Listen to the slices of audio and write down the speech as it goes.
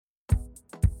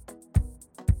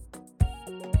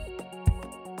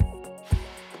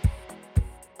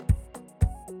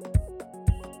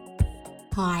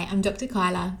Hi, I'm Dr.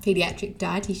 Kyla, paediatric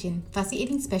dietitian, fussy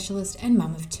eating specialist, and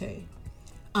mum of two.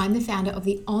 I'm the founder of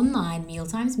the online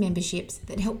Mealtimes memberships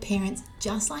that help parents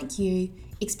just like you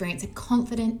experience a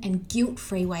confident and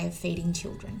guilt-free way of feeding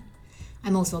children.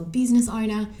 I'm also a business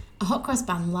owner, a hot cross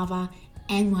bun lover,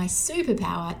 and my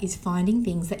superpower is finding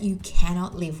things that you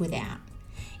cannot live without.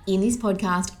 In this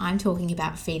podcast, I'm talking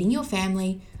about feeding your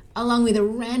family, along with a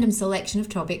random selection of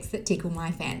topics that tickle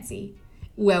my fancy.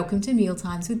 Welcome to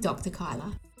Mealtimes with Dr.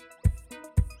 Kyla.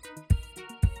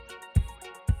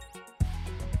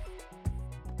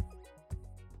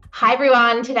 Hi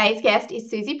everyone, today's guest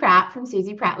is Susie Prout from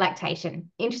Susie Prout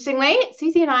Lactation. Interestingly,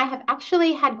 Susie and I have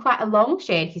actually had quite a long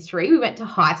shared history. We went to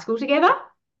high school together,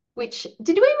 did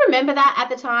we remember that at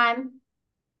the time?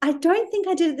 I don't think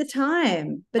I did at the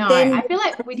time, but No, then I feel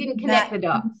like we didn't connect the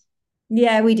dots.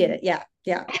 Yeah, we did it. Yeah.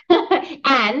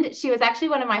 And she was actually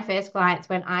one of my first clients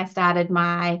when I started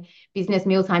my business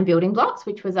Mealtime Building Blocks,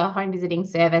 which was a home visiting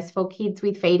service for kids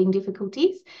with feeding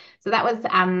difficulties. So that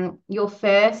was your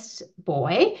first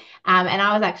boy. And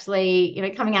I was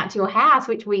actually, coming out to your house,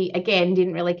 which we, again,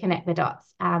 didn't really connect the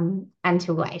dots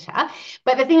until later.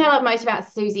 But the thing I love most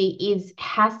about Susie is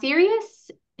how serious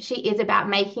she is about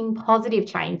making positive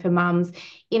change for mums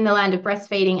in the land of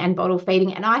breastfeeding and bottle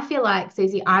feeding. And I feel like,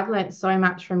 Susie, I've learned so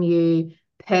much from you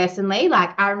personally.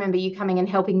 Like, I remember you coming and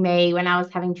helping me when I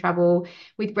was having trouble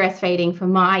with breastfeeding for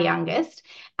my youngest.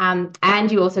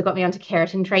 And you also got me onto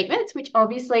keratin treatments, which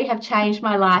obviously have changed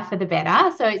my life for the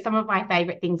better. So some of my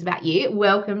favorite things about you.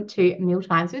 Welcome to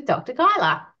Mealtimes with Dr.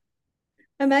 Kyla.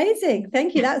 Amazing.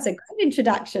 Thank you. That was a great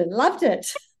introduction. Loved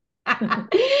it.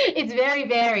 It's very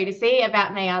varied. To see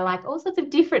about me, I like all sorts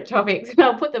of different topics and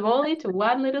I'll put them all into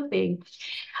one little thing.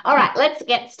 All right, let's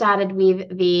get started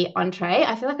with the entree.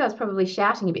 I feel like I was probably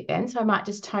shouting a bit then, so I might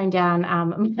just tone down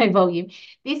my volume.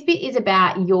 This bit is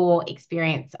about your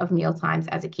experience of mealtimes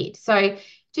as a kid. So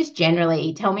just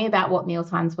generally, tell me about what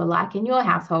mealtimes were like in your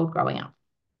household growing up.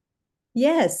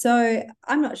 Yeah, so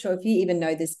I'm not sure if you even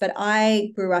know this, but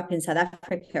I grew up in South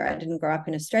Africa. I didn't grow up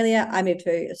in Australia. I moved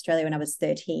to Australia when I was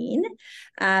 13.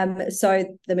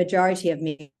 So the majority of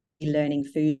me learning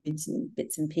foods and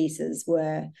bits and pieces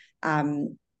were,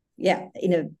 in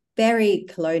a very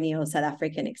colonial South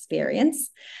African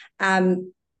experience.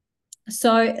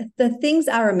 So the things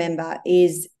I remember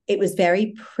is it was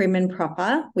very prim and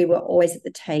proper. We were always at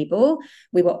the table.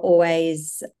 We were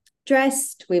always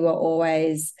dressed. We were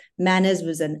always manners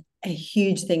was a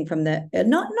huge thing from the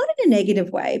not in a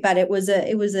negative way, but it was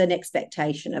an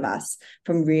expectation of us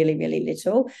from really, really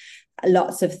little.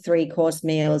 Lots of 3-course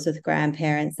meals with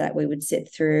grandparents that we would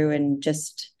sit through, and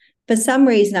just for some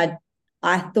reason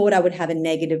I thought I would have a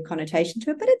negative connotation to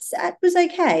it, but it was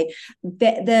okay.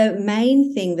 The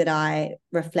main thing that I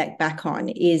reflect back on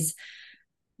is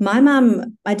my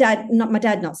dad,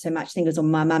 not so much. I think it was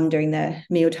on my mum during the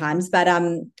meal times, but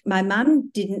my mum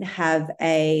didn't have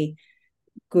a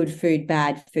good food,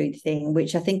 bad food thing,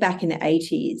 which I think back in the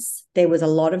 80s, there was a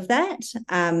lot of that.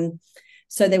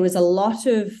 So there was a lot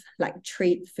of like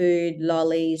treat food,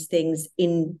 lollies, things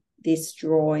in this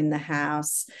drawer in the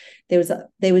house. There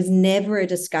was never a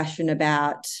discussion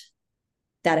about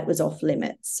that it was off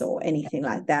limits or anything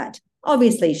like that.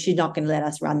 Obviously, she's not going to let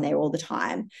us run there all the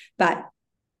time, but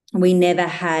we never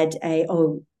had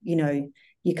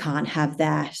you can't have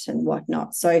that and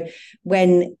whatnot. So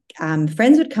when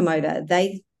friends would come over,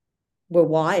 they were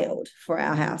wild for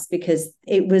our house because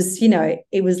it was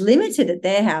limited at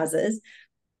their houses.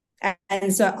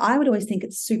 And so I would always think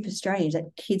it's super strange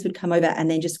that kids would come over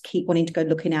and then just keep wanting to go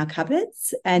look in our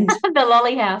cupboards and The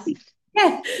lolly house.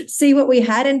 Yeah, see what we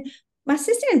had. And my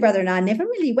sister and brother and I never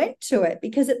really went to it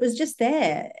because it was just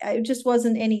there. It just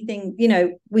wasn't anything,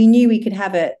 we knew we could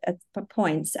have it at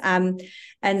points. And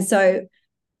so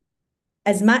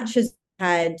as much as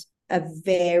had a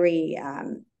very,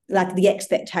 like the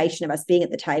expectation of us being at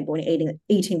the table and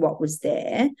eating what was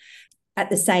there,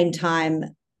 at the same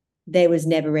time, there was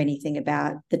never anything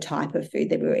about the type of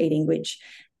food that we were eating, which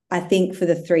I think for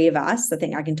the three of us, I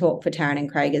think I can talk for Taryn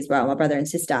and Craig as well, my brother and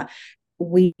sister,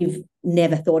 we've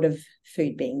never thought of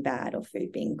food being bad or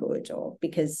food being good, or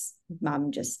because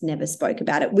mum just never spoke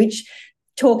about it, which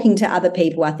talking to other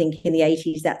people, I think in the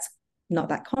 80s, that's not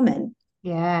that common.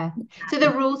 Yeah. So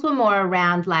the rules were more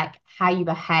around like how you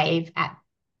behave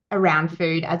around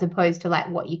food as opposed to like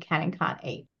what you can and can't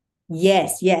eat.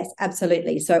 Yes,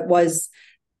 absolutely. So it was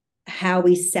how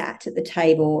we sat at the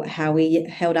table, how we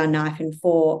held our knife and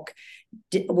fork,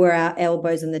 were our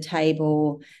elbows on the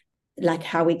table, like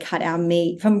how we cut our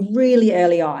meat from really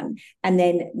early on, and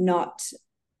then not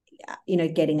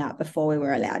getting up before we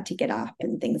were allowed to get up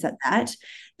and things like that.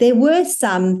 There were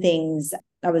some things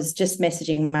I was just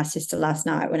messaging my sister last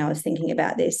night when I was thinking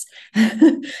about this.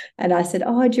 And I said,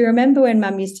 oh, do you remember when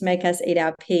Mum used to make us eat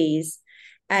our peas?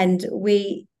 And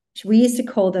we used to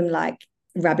call them like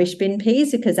rubbish bin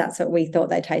peas because that's what we thought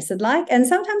they tasted like. And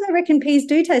sometimes I reckon peas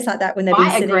do taste like that when they've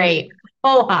been sitting. I agree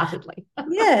wholeheartedly.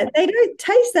 Yeah, they don't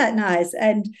taste that nice.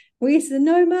 And we used to,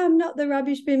 no, Mum, not the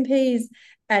rubbish bin peas.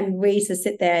 And we used to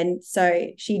sit there. And so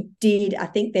she did. I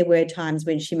think there were times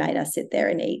when she made us sit there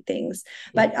and eat things.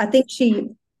 But I think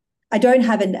I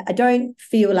don't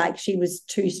feel like she was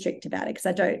too strict about it, because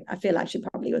I feel like she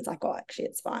probably was like, oh, actually,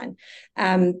 it's fine.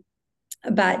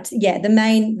 But yeah, the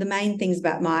main things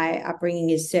about my upbringing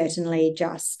is certainly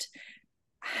just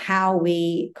how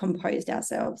we composed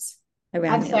ourselves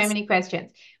around I have meals. so many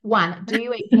questions. One, do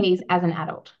you eat peas as an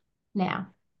adult now?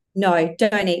 No,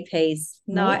 don't eat peas.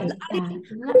 No, Isn't that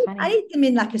funny? I eat them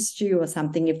in like a stew or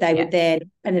something if they were there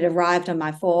and it arrived on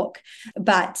my fork.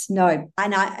 But no,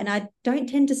 and I don't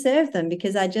tend to serve them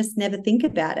because I just never think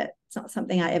about it. It's not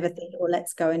something I ever think, oh,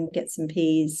 let's go and get some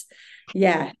peas.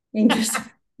 Yeah, interesting.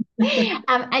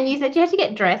 And you said you had to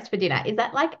get dressed for dinner. Is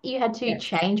that like you had to Yes.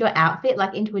 change your outfit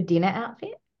like into a dinner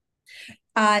outfit?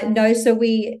 No, so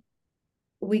we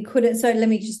couldn't. So let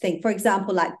me just think. For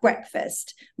example, like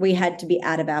breakfast, we had to be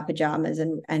out of our pajamas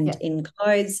and in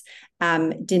clothes.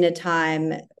 Dinner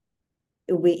time,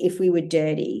 if we were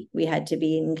dirty, we had to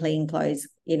be in clean clothes,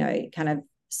 kind of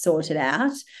sorted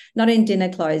out. Not in dinner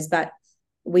clothes, but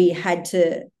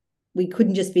we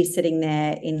couldn't just be sitting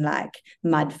there in like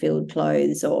mud-filled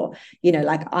clothes or,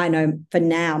 like I know for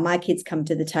now, my kids come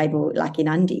to the table like in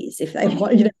undies if they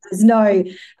want, there's no,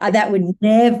 that would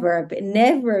never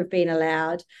have been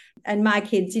allowed. And my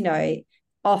kids,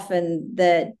 often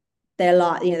they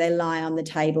lie on the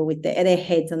table with their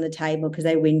heads on the table because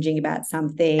they're whinging about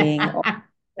something or,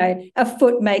 a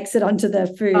foot makes it onto the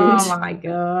food. Oh my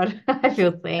God. I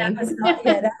feel seen.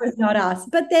 That was not us.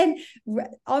 But then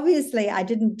obviously I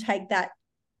didn't take that,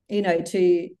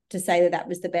 to say that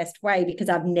was the best way, because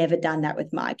I've never done that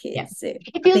with my kids. Yeah.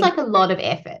 It feels like a lot of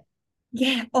effort.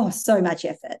 Yeah. Oh, so much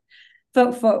effort.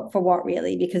 For what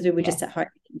really? Because we were just at home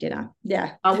eating dinner.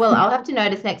 Yeah. Oh, well, I'll have to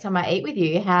notice next time I eat with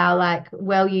you how like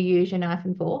well you use your knife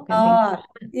and fork and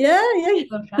things. Yeah.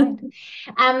 Well trained.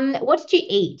 What did you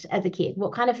eat as a kid?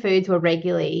 What kind of foods were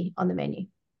regularly on the menu?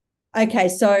 Okay,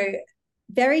 so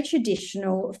very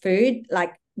traditional food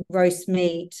like roast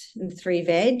meat and 3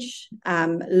 veg,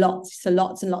 lots and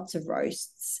lots of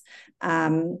roasts,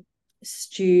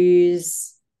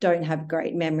 stews. Don't have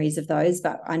great memories of those,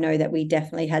 but I know that we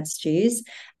definitely had stews.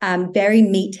 Very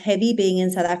meat heavy. Being in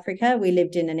South Africa, we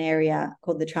lived in an area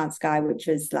called the Transkei, which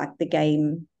was like the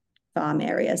game farm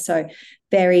area, so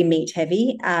very meat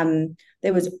heavy.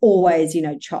 There was always,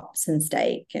 chops and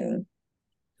steak and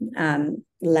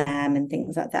lamb and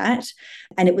things like that.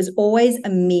 And it was always a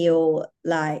meal,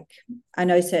 like I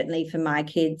know certainly for my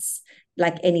kids,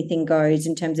 like anything goes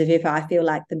in terms of if I feel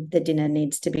like the dinner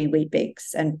needs to be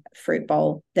Weet-Bix and fruit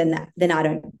bowl, then I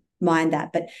don't mind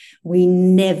that. But we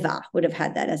never would have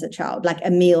had that as a child. Like a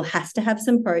meal has to have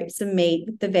some meat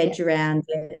with the veg around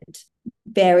it.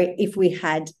 If we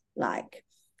had like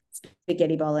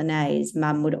spaghetti bolognese,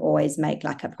 Mum would always make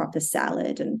like a proper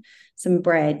salad and some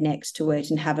bread next to it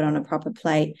and have it on a proper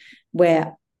plate,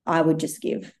 where I would just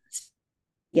give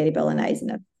spaghetti bolognese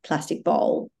in a plastic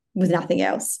bowl with nothing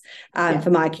else for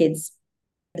my kids.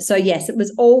 So yes, it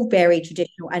was all very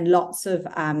traditional, and lots of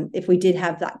if we did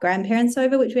have like grandparents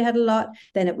over, which we had a lot,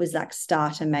 then it was like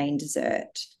starter, main,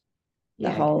 dessert,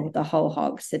 the whole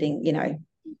hog sitting,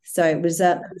 So it was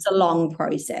a long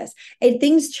process.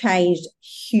 Things changed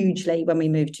hugely when we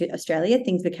moved to Australia.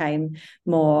 Things became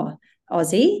more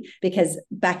Aussie because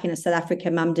back in South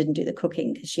Africa, Mum didn't do the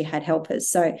cooking because she had helpers.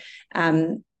 So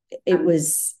it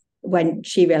was when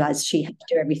she realised she had to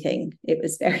do everything, it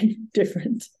was very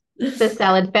different. The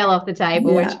salad fell off the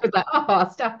table and she was like, oh,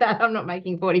 stuff that. I'm not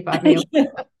making 45 meals.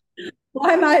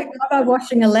 Why am I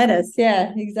washing a lettuce?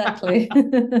 Yeah, exactly.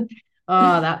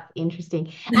 Oh, that's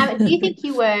interesting. Do you think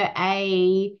you were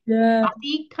a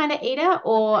fussy kind of eater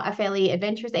or a fairly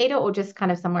adventurous eater, or just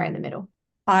kind of somewhere in the middle?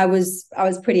 I was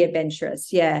pretty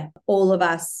adventurous. Yeah. All 3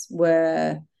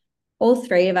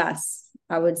 of us,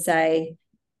 I would say,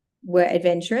 were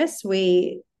adventurous.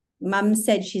 Mum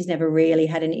said she's never really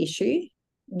had an issue.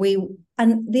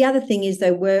 And the other thing is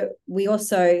though, we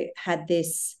also had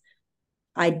this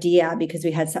idea, because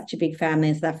we had such a big family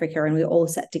in South Africa and we all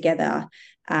sat together.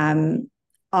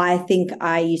 I think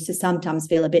I used to sometimes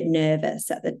feel a bit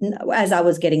nervous as I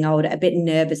was getting older, a bit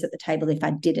nervous at the table if I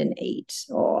didn't eat,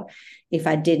 or if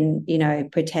I didn't,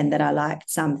 pretend that I liked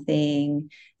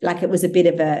something. Like it was a bit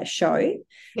of a show.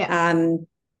 Yeah.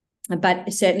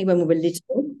 But certainly when we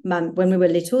were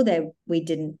little, there we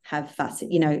didn't have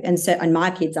fussy, and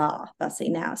my kids are fussy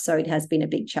now. So it has been a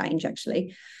big change,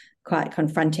 actually, quite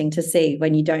confronting to see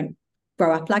when you don't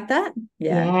grow up like that.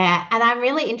 Yeah. And I'm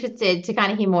really interested to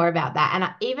kind of hear more about that. And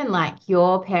even like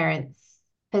your parents'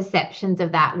 perceptions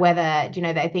of that, whether,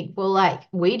 they think, well, like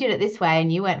we did it this way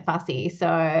and you weren't fussy.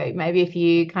 So maybe if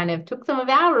you kind of took some of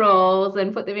our rules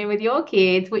and put them in with your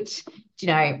kids, which,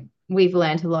 we've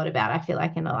learned a lot about, I feel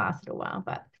like, in the last little while.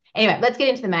 But anyway, let's get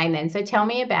into the main then. So tell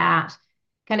me about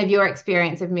kind of your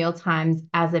experience of meal times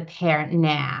as a parent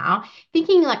now.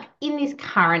 Thinking like in this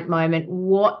current moment,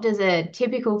 what does a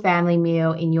typical family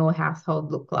meal in your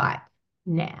household look like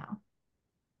now?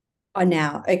 Oh,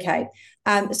 now, okay.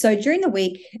 So during the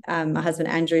week, my husband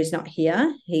Andrew is not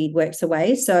here. He works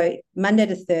away. So Monday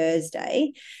to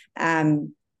Thursday,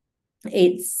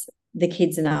 it's the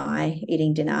kids and I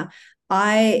eating dinner.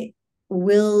 I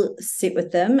will sit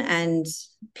with them and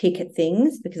pick at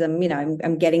things because I'm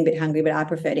getting a bit hungry, but I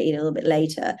prefer to eat a little bit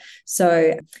later.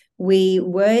 So we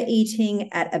were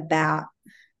eating at about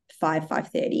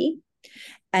 5:30,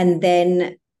 and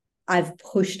then I've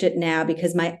pushed it now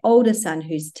because my older son,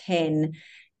 who's 10,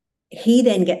 he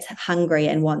then gets hungry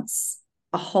and wants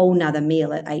a whole nother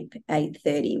meal at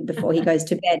 8:30 before he goes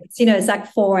to bed. It's like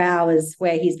 4 hours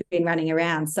where he's been running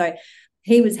around. So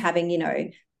he was having,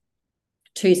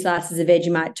 2 slices of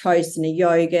Vegemite toast and a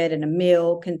yogurt and a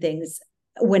milk and things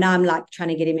when I'm like trying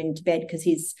to get him into bed because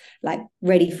he's like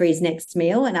ready for his next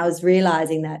meal. And I was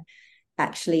realizing that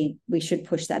actually we should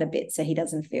push that a bit so he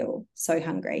doesn't feel so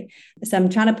hungry. So I'm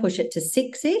trying to push it to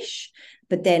 6-ish,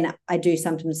 but then I do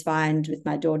sometimes find with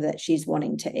my daughter that she's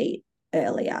wanting to eat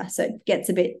earlier. So it gets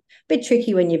a bit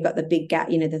tricky when you've got the big gap,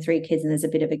 the 3 kids, and there's a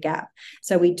bit of a gap.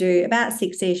 So we do about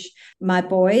 6-ish. My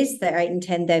boys, they're 8 and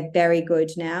 10, they're very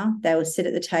good now. They will sit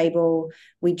at the table.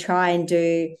 We try and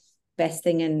do best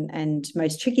thing and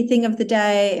most tricky thing of the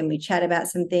day, and we chat about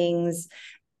some things.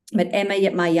 But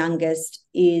Emma, my youngest,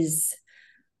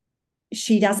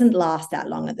 she doesn't last that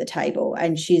long at the table,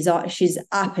 and she's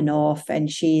up and off,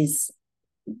 and she's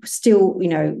still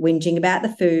whinging about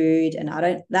the food, and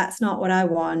that's not what I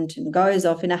want, and goes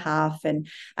off in a huff. And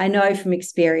I know from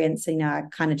experience, I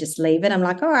kind of just leave it. I'm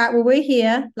like, all right, well, we're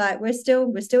here, like we're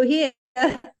still here.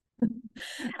 Let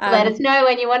us know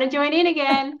when you want to join in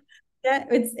again. Yeah,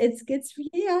 it's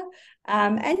here.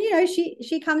 And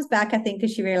she comes back, I think,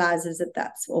 because she realizes that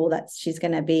that's all that she's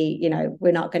going to be.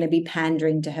 We're not going to be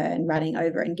pandering to her and running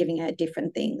over and giving her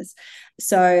different things.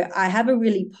 So I have a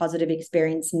really positive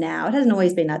experience now. It hasn't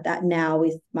always been like that now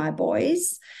with my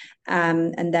boys,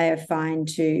 and they are fine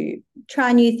to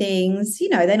try new things.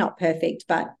 They're not perfect,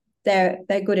 but they're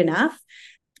good enough.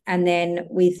 And then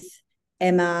with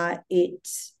Emma,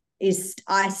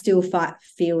 I still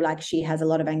feel like she has a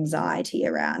lot of anxiety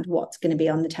around what's going to be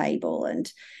on the table.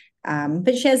 And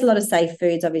but she has a lot of safe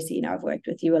foods. Obviously, I've worked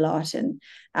with you a lot,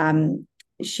 and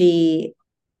she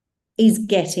is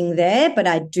getting there. But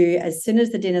I do, as soon as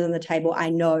the dinner's on the table,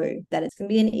 I know that it's going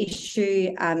to be an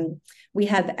issue. We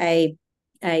have a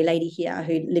lady here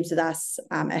who lives with us,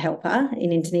 a helper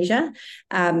in Indonesia.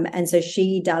 And so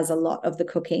she does a lot of the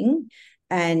cooking,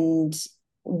 and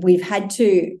we've had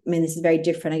to, this is very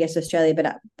different, I guess, Australia,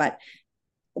 but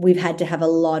we've had to have a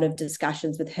lot of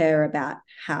discussions with her about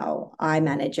how I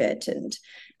manage it. And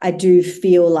I do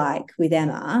feel like with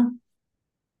Emma,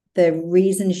 the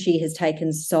reason she has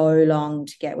taken so long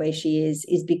to get where she is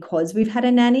because we've had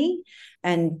a nanny.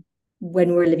 And when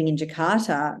we were living in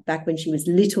Jakarta, back when she was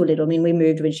little, we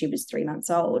moved when she was 3 months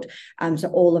old. So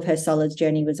all of her solids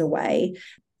journey was away.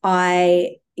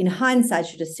 In hindsight,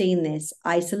 should have seen this.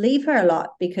 I used to leave her a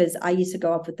lot because I used to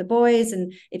go off with the boys,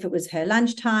 and if it was her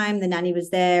lunchtime, the nanny was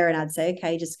there, and I'd say,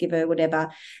 okay, just give her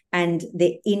whatever. And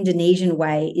the Indonesian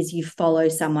way is you follow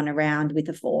someone around with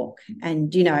a fork,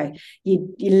 and you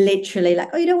literally like,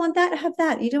 oh, you don't want that, have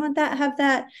that. You don't want that, have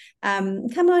that.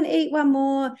 Come on, eat one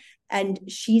more. And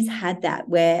she's had that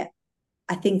where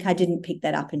I think I didn't pick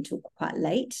that up until quite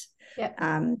late.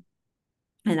 Yeah.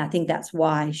 And I think that's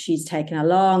why she's taken a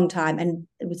long time. And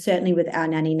certainly with our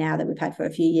nanny now that we've had for a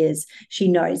few years, she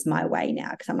knows my way now,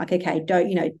 because I'm like, okay,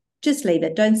 don't, just leave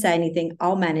it. Don't say anything.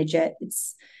 I'll manage it.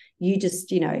 It's you just,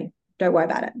 don't worry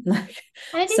about it. And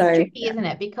it is tricky, isn't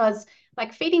it? Because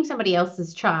like feeding somebody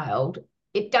else's child,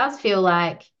 it does feel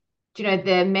like,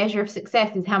 the measure of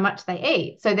success is how much they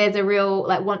eat. So there's a real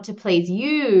like want to please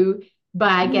you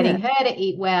by getting her to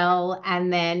eat well,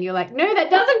 and then you're like, no, that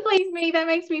doesn't please me, that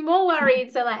makes me more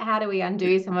worried. So like, how do we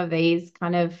undo some of these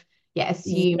kind of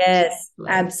assumed? Yes,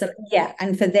 absolutely. Yeah.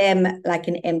 And for them, like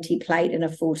an empty plate and a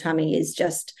full tummy is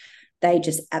just, they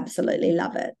just absolutely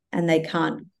love it, and they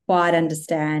can't quite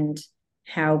understand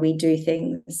how we do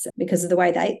things because of the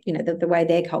way they, the way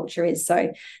their culture is.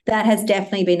 So that has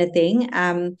definitely been a thing.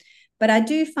 But I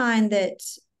do find that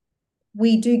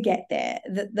we do get there.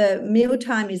 The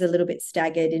mealtime is a little bit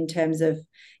staggered in terms of,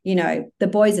 the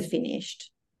boys are finished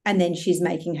and then she's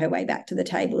making her way back to the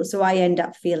table. So I end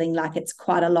up feeling like it's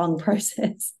quite a long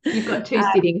process. You've got two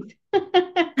sittings.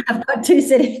 I've got two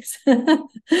sittings. When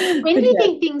do you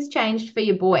think things changed for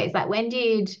your boys? Like, when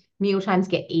did mealtimes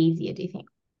get easier, do you think?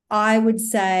 I would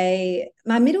say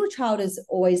my middle child has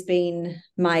always been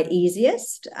my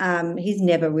easiest. He's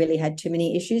never really had too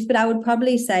many issues, but I would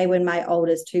probably say when my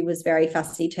oldest, who was very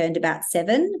fussy, turned about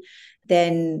 7,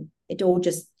 then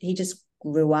he just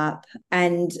grew up.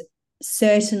 And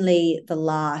certainly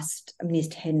he's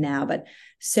 10 now, but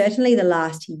certainly the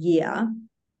last year,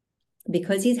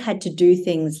 because he's had to do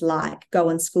things like go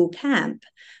on school camp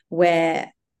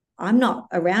where I'm not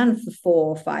around for 4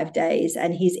 or 5 days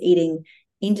and he's eating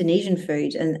Indonesian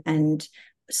food and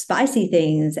spicy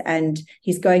things, and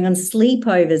he's going on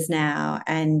sleepovers now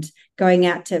and going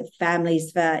out to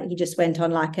families he just went on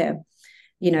like a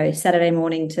Saturday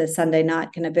morning to Sunday night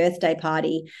kind of birthday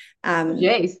party.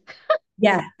 Jeez.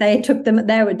 Yeah, they took them.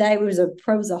 It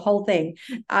was a whole thing.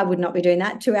 I would not be doing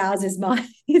that. 2 hours is my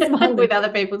with other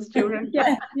people's children.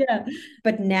 yeah.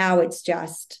 But now it's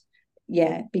just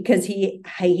because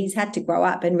he's had to grow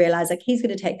up and realize like he's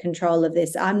going to take control of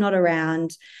this. I'm not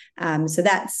around. So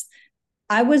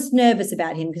I was nervous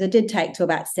about him because it did take till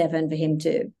about 7 for him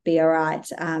to be all right.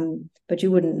 But you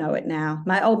wouldn't know it now.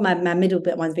 My middle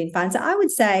bit one's been fine. So I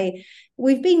would say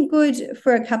we've been good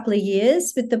for a couple of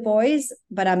years with the boys,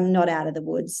 but I'm not out of the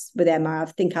woods with Emma. I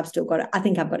think I've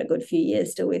got a good few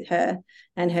years still with her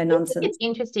and her nonsense. It's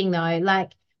interesting though,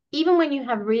 like even when you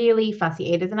have really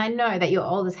fussy eaters, and I know that your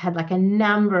oldest had like a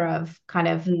number of kind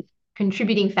of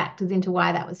contributing factors into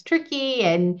why that was tricky,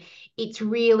 and it's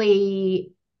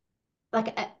really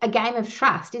like a game of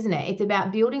trust, isn't it? It's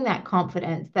about building that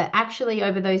confidence that actually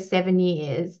over those 7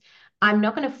 years, I'm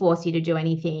not going to force you to do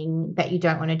anything that you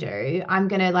don't want to do. I'm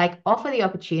going to like offer the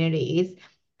opportunities.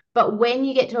 But when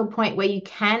you get to a point where you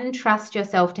can trust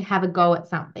yourself to have a go at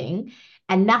something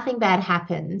and nothing bad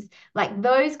happens, like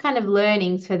those kind of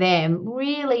learnings for them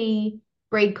really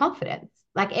breed confidence.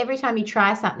 Like every time you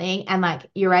try something and like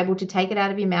you're able to take it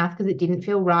out of your mouth because it didn't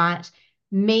feel right,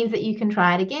 means that you can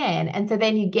try it again. And so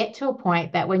then you get to a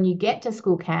point that when you get to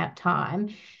school camp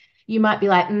time, you might be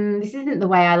like, this isn't the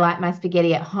way I like my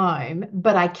spaghetti at home,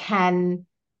 but I can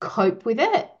cope with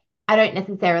it. I don't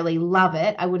necessarily love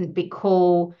it. I wouldn't be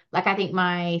cool. Like I think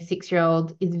my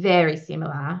 6-year-old is very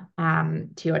similar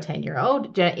to your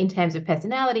 10-year-old in terms of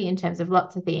personality, in terms of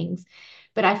lots of things.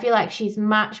 But I feel like she's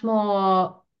much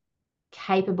more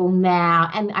capable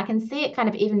now. And I can see it kind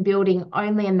of even building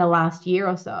only in the last year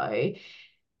or so,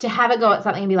 to have a go at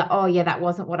something and be like, oh yeah, that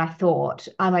wasn't what I thought.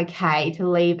 I'm okay to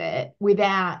leave it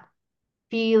without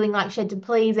feeling like she had to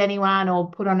please anyone or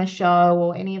put on a show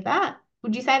or any of that.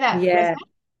 Would you say that? Yeah.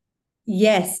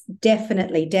 Yes,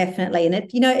 definitely. And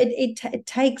it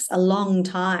takes a long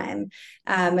time.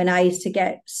 And I used to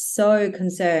get so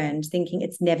concerned thinking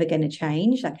it's never going to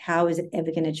change. Like, how is it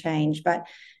ever going to change? But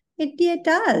it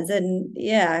does. And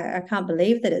I can't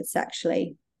believe that it's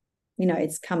actually,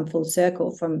 it's come full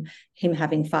circle from him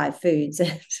having 5 foods.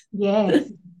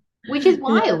 Yes. Which is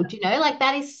wild, like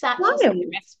that is such Wild. a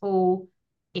stressful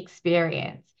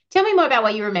experience. Tell me more about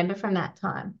what you remember from that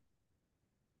time.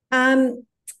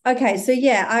 Okay, so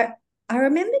I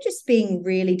remember just being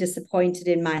really disappointed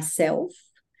in myself,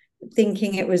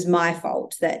 thinking it was my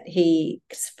fault that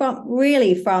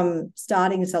from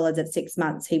starting solids at 6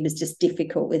 months, he was just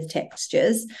difficult with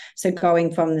textures. So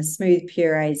going from the smooth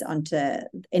purees onto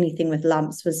anything with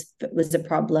lumps was a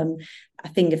problem.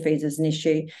 Finger foods was an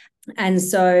issue. And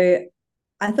so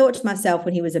I thought to myself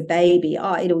when he was a baby,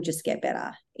 it'll just get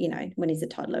better, when he's a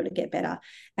toddler, it'll get better.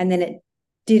 And then it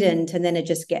didn't, and then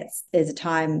there's a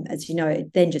time, as you know,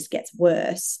 it then just gets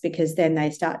worse because then they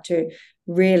start to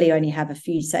really only have a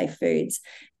few safe foods.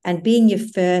 And being your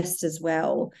first as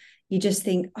well, you just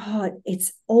think,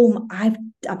 it's all I've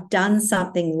done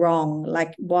something wrong.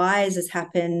 Like, why has this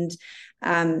happened?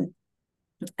 And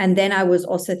then I was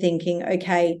also thinking,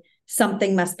 okay,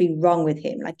 something must be wrong with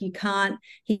him. Like he can't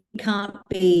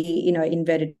be,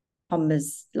 inverted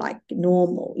commas, like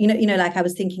normal, like I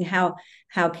was thinking, how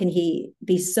can he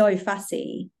be so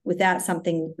fussy without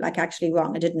something like actually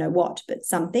wrong? I didn't know what, but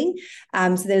something.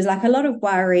 So there's like a lot of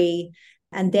worry.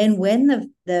 And then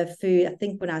when the food, I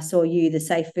think when I saw you, the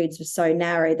safe foods were so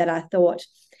narrow that I thought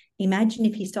imagine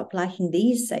if he stopped liking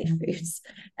these safe foods,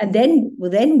 and then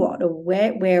what, or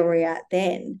where are we at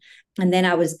then? And then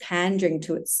I was pandering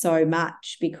to it so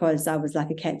much because I was like,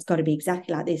 okay, it's got to be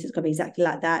exactly like this, it's got to be exactly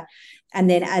like that. And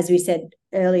then, as we said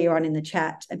earlier on in the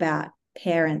chat about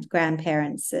parents,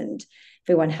 grandparents, and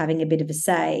everyone having a bit of a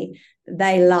say,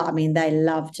 they love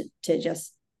to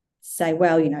just say,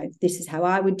 well, this is how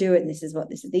I would do it, and this is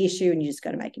the issue, and you just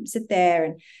got to make him sit there.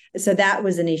 And so that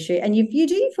was an issue. And you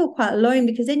do feel quite alone,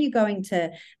 because then you're going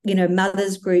to,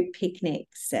 mothers group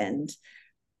picnics and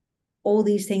all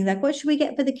these things, like, what should we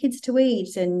get for the kids to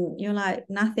eat? And you're like,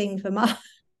 nothing for mum.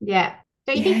 Yeah.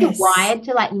 Don't you think you're wired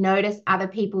to like notice other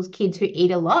people's kids who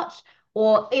eat a lot?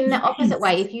 Or in the opposite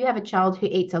way, if you have a child who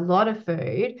eats a lot of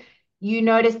food, you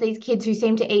notice these kids who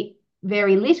seem to eat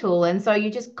very little. And so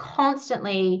you're just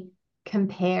constantly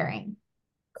comparing.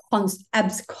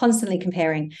 Constantly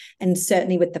comparing, and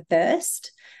certainly with the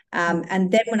first.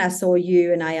 And then when I saw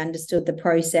you and I understood the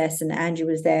process, and Andrew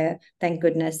was there, thank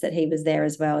goodness that he was there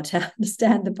as well to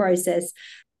understand the process.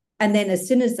 And then as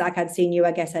soon as like I'd seen you,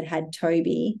 I guess I'd had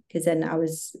Toby, because then I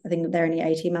think they're only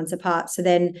 18 months apart. So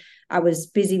then I was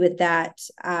busy with that.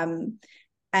 And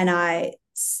I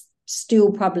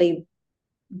still probably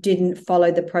didn't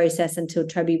follow the process until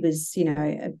Toby was,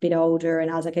 a bit older.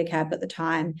 And I was like, okay, I've got the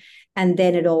time. And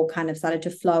then it all kind of started to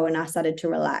flow, and I started to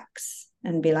relax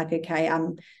and be like, okay,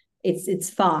 it's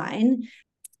fine.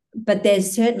 But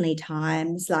there's certainly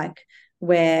times like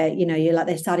where, you're like,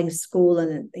 they're starting school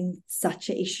and it's such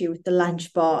an issue with the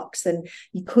lunchbox, and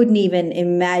you couldn't even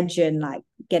imagine like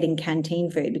getting canteen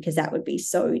food, because that would be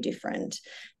so different.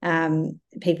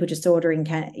 People just ordering,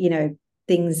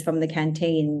 things from the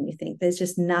canteen. You think there's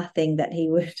just nothing that he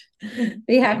would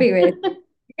be happy with.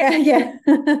 Yeah.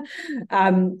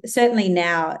 Certainly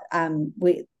now,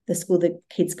 the school the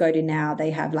kids go to now, they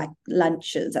have like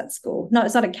lunches at school. No,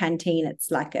 it's not a canteen.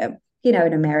 It's like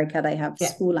in America, they have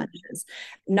school lunches.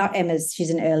 Not Emma's, she's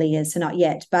in early years, so not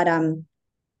yet. But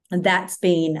that's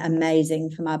been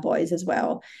amazing for my boys as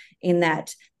well, in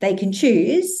that they can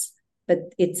choose,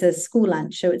 but it's a school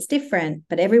lunch, so it's different,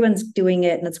 but everyone's doing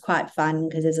it, and it's quite fun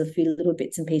because there's a few little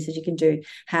bits and pieces you can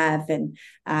have. And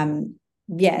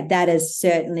that has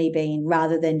certainly been,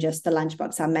 rather than just the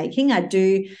lunchbox I'm making,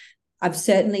 I've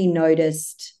certainly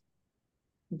noticed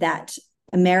that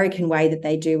American way that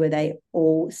they do, where they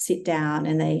all sit down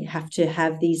and they have to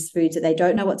have these foods that they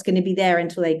don't know what's going to be there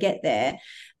until they get there.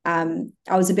 I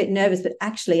was a bit nervous, but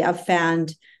actually I've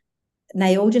found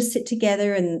they all just sit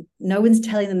together and no one's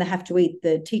telling them they have to eat.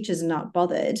 The teachers are not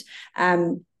bothered.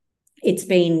 It's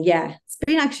been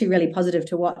actually really positive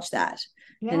to watch that.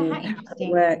 Yeah, and how interesting.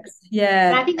 It works. Yeah.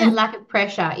 And I think that lack of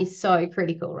pressure is so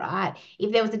critical, right?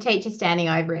 If there was a teacher standing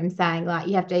over him saying, like,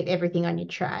 you have to eat everything on your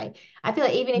tray, I feel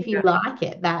like even if you like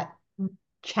it, that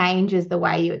changes the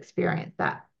way you experience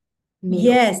that meal.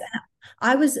 Yes.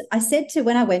 I said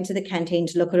when I went to the canteen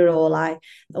to look at it all,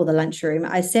 or the lunchroom,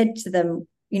 I said to them,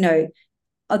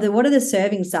 what are the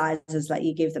serving sizes that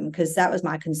you give them? Because that was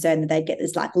my concern, that they'd get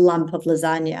this like lump of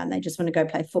lasagna and they just want to go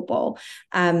play football.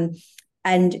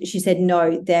 And she said,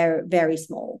 no, they're very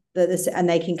small, and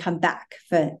they can come back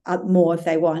for more if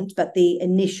they want. But the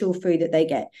initial food that they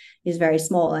get is very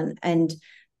small. And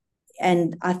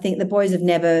I think the boys have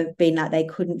never been like they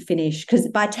couldn't finish, because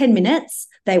by 10 minutes,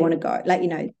 they want to go. Like,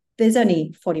 there's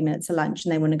only 40 minutes of lunch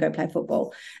and they want to go play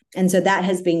football. And so that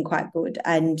has been quite good.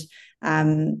 And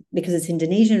because it's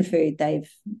Indonesian food, they've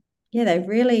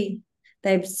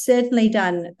certainly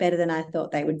done better than I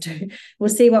thought they would do. We'll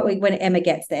see when Emma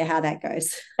gets there, how that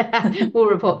goes. We'll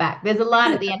report back. There's a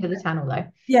light at the end of the tunnel, though.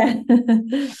 Yeah.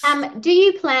 Do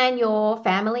you plan your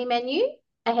family menu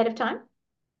ahead of time?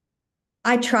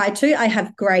 I try to.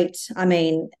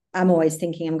 I'm always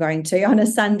thinking I'm going to. On a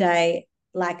Sunday,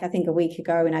 like I think a week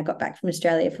ago when I got back from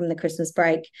Australia from the Christmas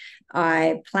break,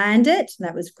 I planned it, and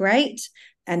that was great.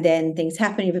 And then things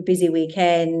happen. You have a busy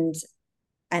weekend,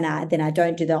 and then I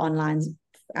don't do the online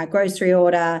grocery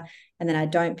order, and then I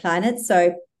don't plan it.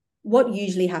 So what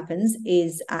usually happens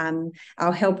is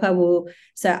our helper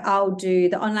I'll do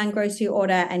the online grocery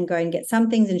order and go and get some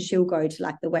things, and she'll go to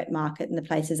like the wet market and the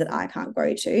places that I can't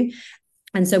go to.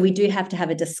 And so we do have to have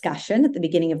a discussion at the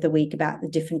beginning of the week about the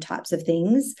different types of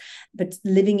things. But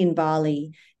living in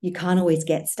Bali, you can't always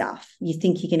get stuff. You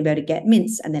think you're going to be able to get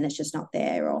mince, and then it's just not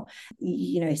there. Or,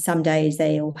 some days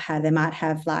they might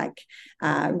have like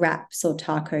wraps or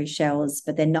taco shells,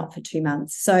 but they're not for 2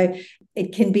 months. So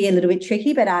it can be a little bit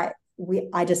tricky, but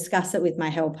I discuss it with my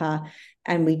helper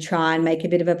and we try and make a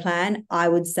bit of a plan. I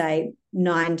would say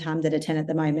 9 times out of 10 at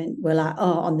the moment, we're like,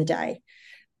 on the day.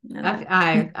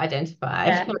 I identify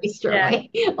Yeah. very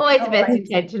strongly. Always the best Always.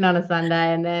 intention on a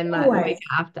Sunday, and then like the Always. week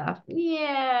after.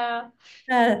 Yeah.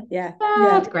 Yeah.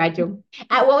 Oh, it's gradual.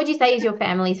 What would you say is your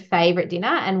family's favorite dinner,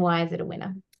 and why is it a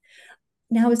winner?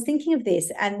 Now I was thinking of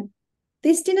this, and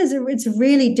this dinner's it's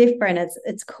really different.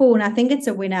 It's cool, and I think it's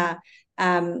a winner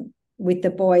with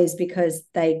the boys because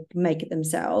they make it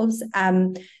themselves.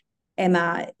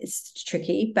 Emma is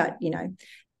tricky, but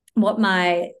what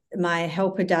my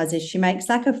helper does is she makes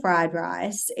like a fried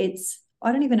rice.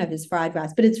 I don't even know if it's fried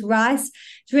rice, but it's rice.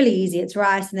 It's really easy. It's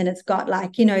rice, and then it's got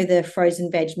like the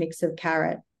frozen veg mix of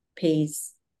carrot,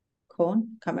 peas,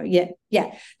 corn. Come on,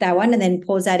 yeah, that one, and then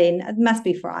pours that in. It must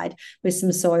be fried with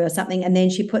some soy or something, and then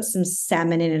she puts some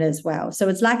salmon in it as well. So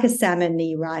it's like a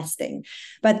salmon-y rice thing.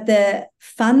 But the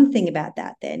fun thing about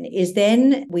that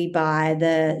then we buy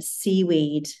the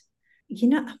seaweed.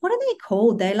 What are they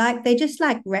called? They're just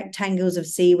like rectangles of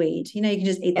seaweed. You can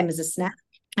just eat them as a snack.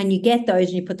 And you get those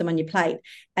and you put them on your plate.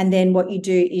 And then what you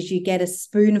do is you get a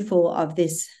spoonful of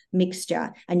this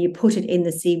mixture and you put it in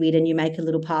the seaweed and you make a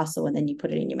little parcel and then you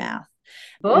put it in your mouth,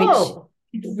 Oh,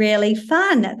 which is really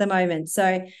fun at the moment.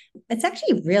 So it's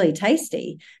actually really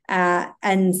tasty.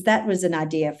 And that was an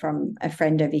idea from a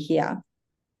friend over here.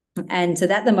 And so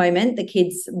at the moment, the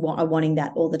kids are wanting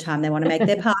that all the time. They want to make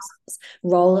their parcels,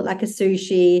 roll it like a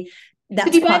sushi. so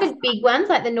do you buy the big ones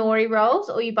like the nori rolls,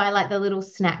 or you buy like the little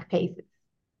snack pieces?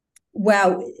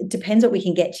 Well, it depends what we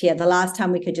can get here. The last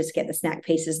time we could just get the snack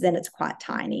pieces, then it's quite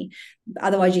tiny.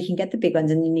 Otherwise, you can get the big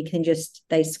ones and then you can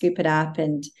they scoop it up,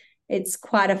 and it's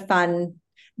quite a fun.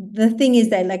 The thing is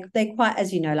they quite,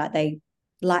 as like they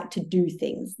like to do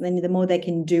things. Then the more they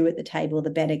can do at the table, the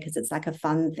better, because it's like a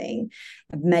fun thing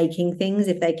of making things.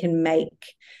 If they can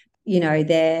make,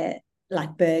 their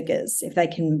like burgers, if they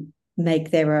can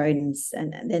make their own,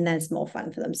 and then that's more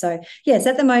fun for them. So yes,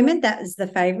 at the moment that is the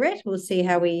favorite. We'll see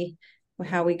how we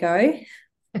go.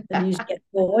 They usually get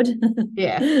bored.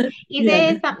 Yeah. Is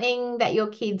there something that your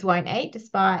kids won't eat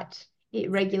despite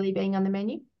it regularly being on the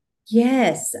menu?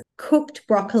 Yes, cooked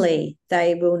broccoli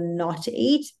they will not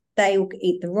eat. They will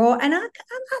eat the raw, and I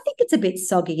think it's a bit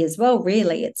soggy as well.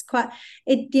 Really, it's quite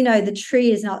the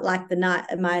tree is not like the night.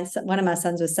 One of my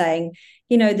sons was saying,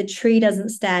 the tree doesn't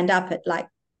stand up. It like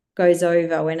goes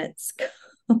over when it's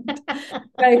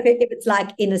if it's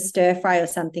like in a stir fry or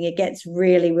something, it gets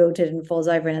really wilted and falls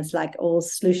over and it's like all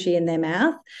slushy in their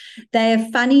mouth. They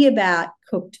are funny about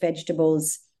cooked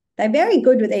vegetables. They're very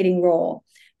good with eating raw,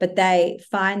 but they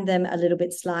find them a little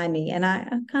bit slimy. And I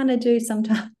kind of do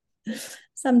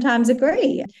sometimes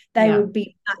agree. They would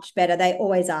be much better. They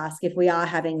always ask if we are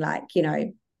having like,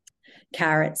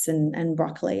 carrots and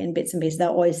broccoli and bits and pieces. They'll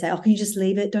always say, oh, can you just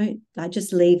leave it? Don't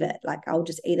just leave it. Like I'll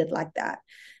just eat it like that.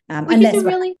 Which is a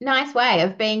really nice way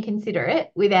of being considerate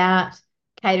without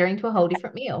catering to a whole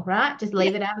different meal, right? Just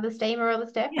leave it out of the steamer or the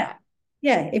stir fry.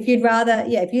 Yeah. If you'd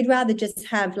rather just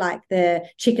have like the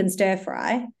chicken stir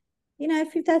fry,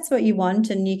 if that's what you want,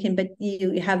 and but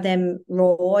you have them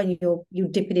raw and you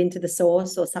dip it into the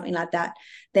sauce or something like that,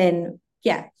 then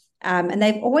yeah. And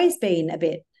they've always been a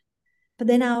bit. But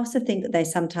then I also think that they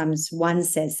sometimes one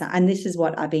says, and this is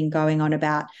what I've been going on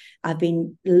about. I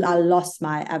lost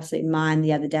my absolute mind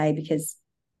the other day because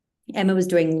Emma was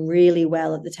doing really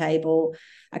well at the table.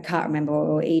 I can't remember what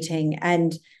we were eating.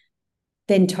 And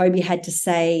then Toby had to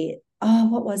say, oh,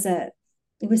 what was it?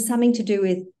 It was something to do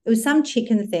with, it was some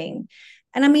chicken thing.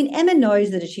 And I mean, Emma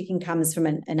knows that a chicken comes from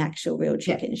an actual real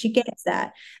chicken. Yeah. She gets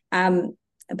that.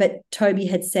 But Toby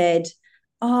had said,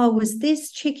 oh, was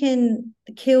this chicken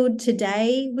killed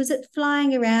today? Was it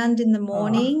flying around in the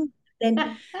morning? And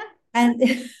I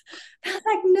was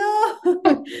like,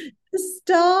 no,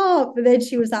 stop. And then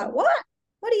she was like, what?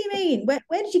 What do you mean?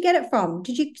 Where did you get it from?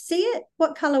 Did you see it?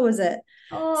 What color was it?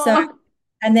 So,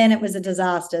 and then it was a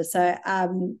disaster. So,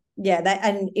 and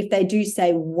if they do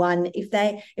say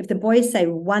if the boys say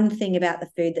one thing about the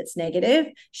food that's negative,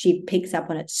 she picks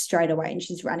up on it straight away and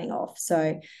she's running off.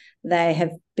 So they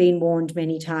have been warned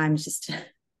many times just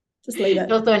leave it.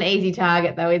 It's also an easy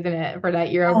target though, isn't it? For an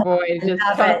 8-year-old boy, just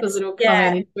toss a little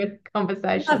comment into a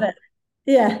conversation. Love it.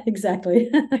 Yeah, exactly.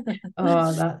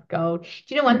 Oh, that's gold.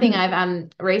 Do you know one thing I've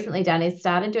recently done is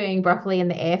started doing broccoli in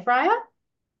the air fryer,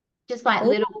 just like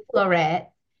little florets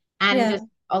and just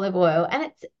olive oil, and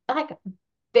it's like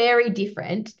very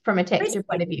different from a texture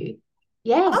point of view.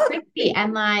 Yeah, crispy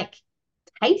and like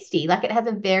tasty. Like it has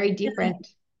a very different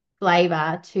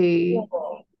flavor to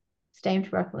steamed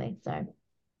broccoli. So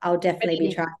I'll definitely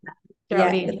be trying that.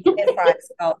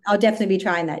 I'll definitely be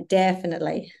trying that.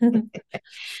 Definitely.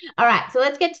 All right. So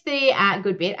let's get to the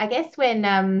good bit. I guess when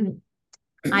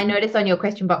I notice on your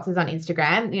question boxes on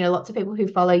Instagram, lots of people who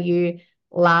follow you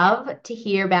love to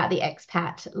hear about the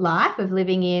expat life of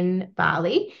living in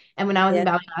Bali. And when I was in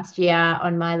Bali last year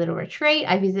on my little retreat,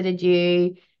 I visited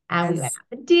you and we went out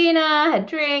for dinner, had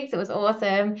drinks. It was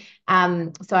awesome.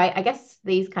 So I guess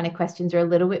these kind of questions are a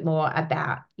little bit more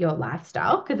about your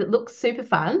lifestyle because it looks super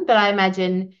fun, but I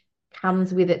imagine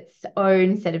comes with its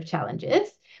own set of challenges.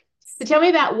 So tell me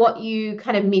about what you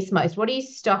kind of miss most. What do you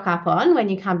stock up on when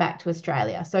you come back to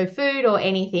Australia? So food or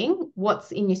anything,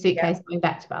 what's in your suitcase going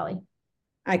back to Bali?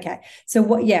 Okay. So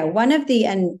one of the,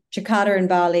 and Jakarta and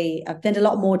Bali, I've spent a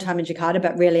lot more time in Jakarta,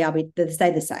 but really they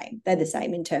stay the same. They're the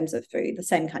same in terms of food, the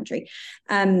same country.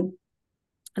 The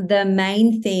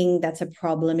main thing that's a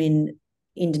problem in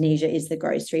Indonesia is the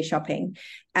grocery shopping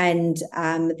and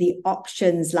the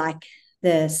options, like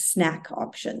the snack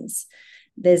options.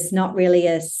 There's not really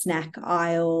a snack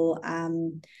aisle,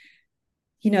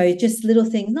 just little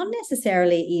things, not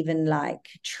necessarily even like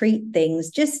treat things,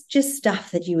 just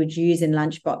stuff that you would use in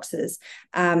lunch boxes.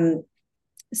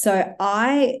 So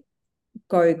I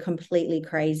go completely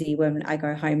crazy when I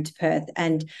go home to Perth.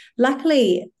 And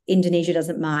luckily, Indonesia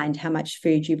doesn't mind how much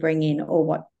food you bring in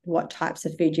or what types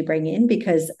of food you bring in,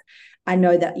 because I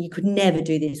know that you could never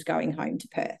do this going home to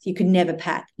Perth. You could never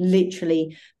pack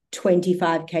literally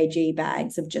 25 kg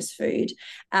bags of just food.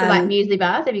 So like muesli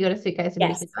bars? Have you got a suitcase of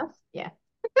yes. muesli bars? Yeah.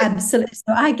 Absolutely.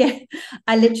 So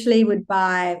I literally would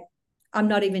buy, I'm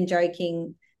not even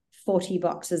joking, 40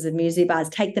 boxes of muesli bars,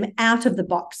 take them out of the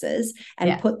boxes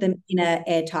and put them in an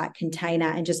airtight container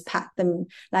and just pack them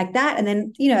like that. And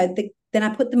then, then I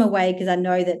put them away because I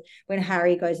know that when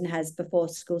Harry goes and has before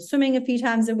school swimming a few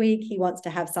times a week, he wants to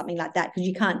have something like that because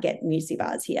you can't get muesli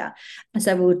bars here.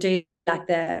 So we'll do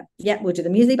we'll do the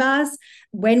muesli bars.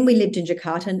 When we lived in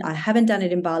Jakarta, I haven't done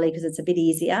it in Bali because it's a bit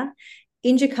easier.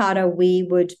 In Jakarta, we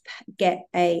would get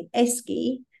a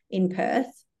esky in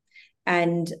Perth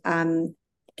and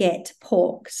get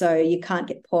pork. So you can't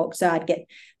get pork. So I'd get,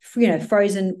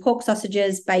 frozen pork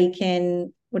sausages,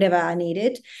 bacon, whatever I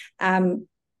needed,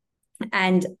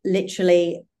 and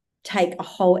literally take a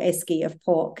whole esky of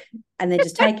pork and then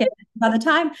just take it by the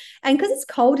time. And because it's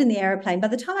cold in the airplane, by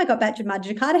the time I got back to my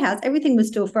Jakarta house, everything was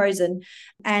still frozen.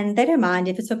 And they don't mind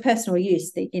if it's for personal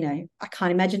use. That I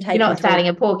can't imagine taking. You're not starting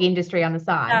a pork industry on the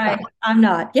side. No, I'm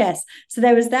not. Yes. So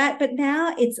there was that. But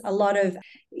now it's a lot of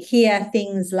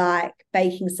things like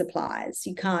baking supplies.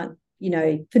 You can't,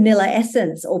 vanilla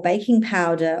essence or baking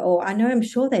powder, or I'm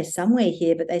sure they're somewhere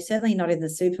here, but they're certainly not in the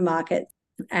supermarket.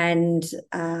 And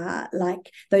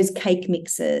like those cake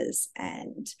mixes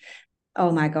and,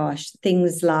 oh my gosh,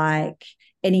 things like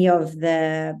any of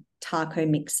the taco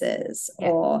mixes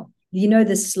or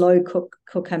the slow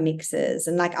cooker mixes,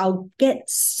 and like I'll get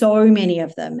so many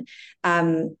of them.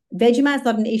 Vegemite's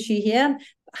not an issue here.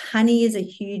 Honey is a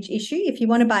huge issue. If you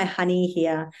want to buy honey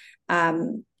here,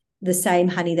 the same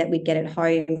honey that we'd get at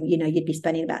home, you'd be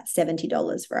spending about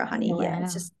 $70 for a honey here.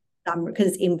 It's just because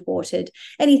it's imported.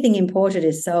 Anything imported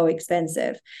is so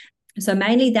expensive. So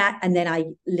mainly that, and then I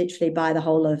literally buy the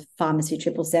whole of Pharmacy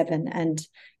 777 and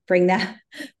bring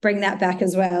that back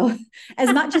as well.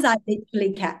 As much as I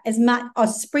literally can, as much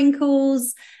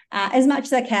sprinkles, as much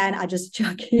as I can, I just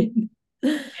chuck in.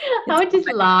 I would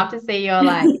just laugh to see your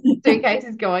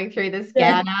suitcases going through the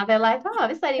scanner. They're like, oh,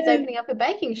 this lady's opening up a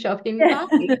baking shop in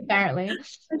Bali, apparently.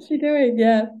 What's she doing?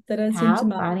 Yeah, they don't seem to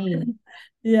mind. How funny.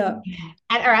 Yeah.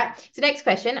 And all right, so next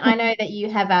question. I know that you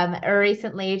have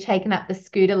recently taken up the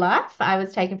scooter life. I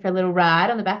was taken for a little ride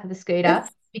on the back of the scooter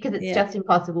because it's just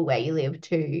impossible where you live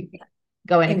to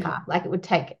go in a car. Like it would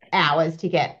take hours to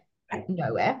get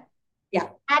nowhere. Yeah.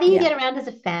 How do you get around as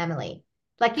a family?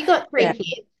 Like you got 3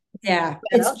 kids. Yeah.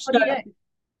 What do you do?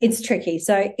 It's tricky.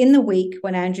 So in the week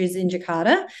when Andrew's in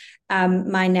Jakarta,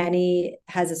 my nanny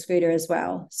has a scooter as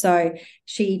well. So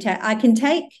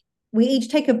we each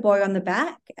take a boy on the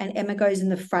back and Emma goes in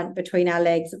the front between our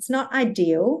legs. It's not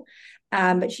ideal,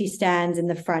 but she stands in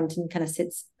the front and kind of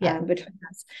sits between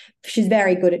us. She's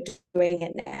very good at doing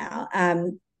it now.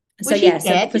 Was she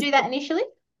scared to do that initially?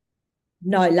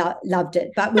 No, loved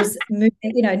it, but was moving,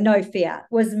 no fear,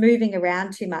 was moving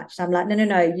around too much. I'm like,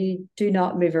 no, you do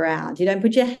not move around. You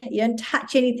don't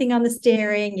touch anything on the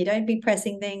steering. You don't be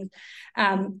pressing things.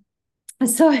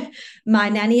 So my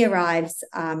nanny arrives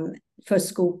for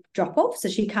school drop-off. So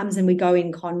she comes and we go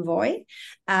in convoy.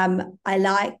 I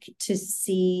like to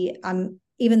see,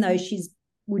 even though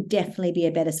would definitely be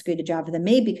a better scooter driver than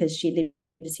me because she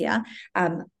lives here,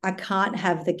 I can't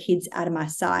have the kids out of my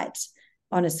sight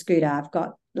on a scooter.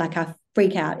 I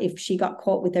freak out if she got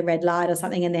caught with a red light or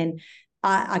something and then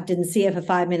I didn't see her for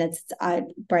 5 minutes, I'd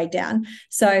break down.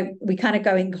 So we kind of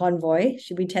go in convoy.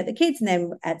 We take the kids and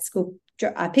then at school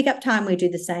pick up time, we do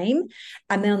the same.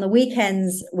 And then on the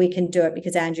weekends, we can do it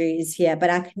because Andrew is here.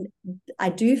 But I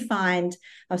do find,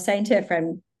 I was saying to a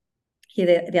friend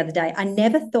here the other day, I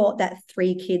never thought that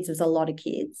 3 kids was a lot of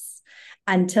kids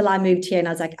until I moved here, and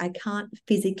I was like, I can't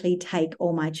physically take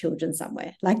all my children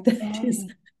somewhere. Like that is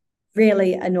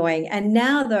really annoying. And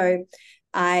now though,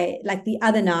 like the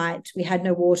other night, we had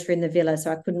no water in the villa,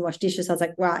 so I couldn't wash dishes. I was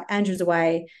like, right, Andrew's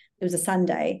away. It was a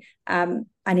Sunday.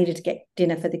 I needed to get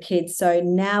dinner for the kids. So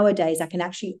nowadays I can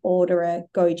actually order a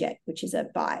Gojek, which is a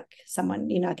bike, someone,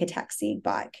 like a taxi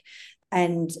bike.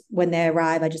 And when they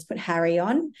arrive, I just put Harry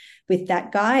on with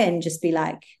that guy and just be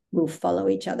like, we'll follow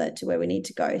each other to where we need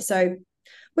to go. So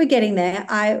we're getting there.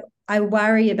 I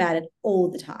worry about it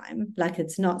all the time. Like,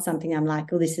 it's not something I'm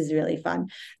like, oh, this is really fun.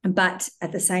 But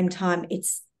at the same time,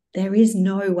 there is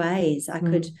no ways I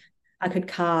could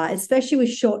car, especially with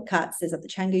shortcuts. There's like the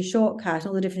Canggu shortcut,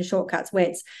 all the different shortcuts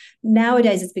where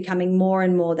nowadays it's becoming more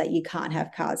and more that you can't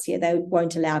have cars here. They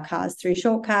won't allow cars through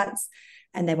shortcuts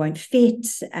and they won't fit.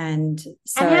 And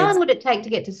so, and how long would it take to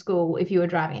get to school if you were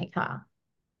driving a car?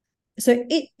 So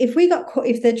if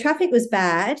the traffic was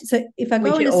bad, so if I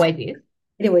go, which it always is.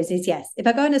 It always is, yes. If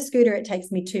I go on a scooter, it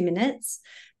takes me 2 minutes.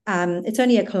 It's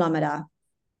only 1 kilometre,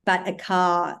 but a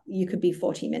car, you could be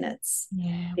 40 minutes.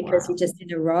 Yeah, because you're just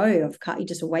in a row of cars. You're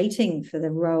just waiting for the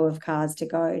row of cars to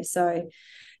go. So,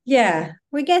 yeah,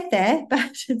 we get there,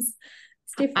 but it's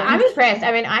different. I'm impressed.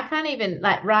 I mean, I can't even,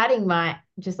 like, riding my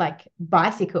just like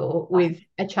bicycle with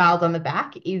a child on the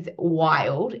back is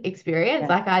wild experience.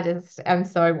 Yeah. Like, I'm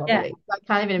so wobbly. Yeah. I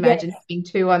can't even imagine having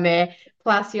 2 on there.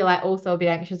 Plus, you're like also a bit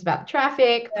anxious about the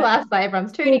traffic. Yeah. Plus, like,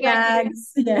 everyone's tooting at you.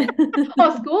 Yeah.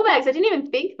 Oh, school bags. I didn't even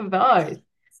think of those.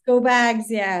 School bags,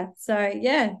 yeah. So,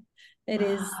 yeah, it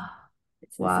is.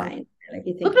 It's insane.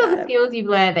 Look at all the skills you've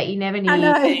learned that you never knew. I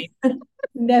know.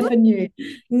 Never knew.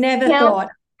 Never thought.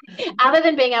 Other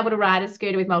than being able to ride a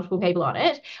scooter with multiple people on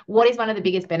it, what is one of the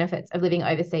biggest benefits of living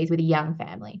overseas with a young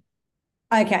family?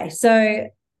 Okay, so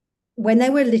when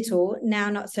they were little, now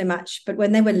not so much, but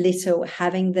when they were little,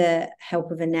 having the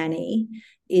help of a nanny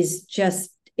is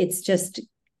just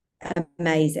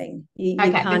amazing.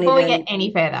 Before we get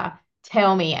any further,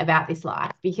 tell me about this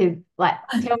life, because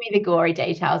tell me the gory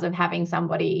details of having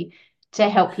somebody to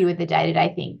help you with the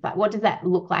day-to-day things. Like, what does that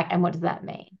look like and what does that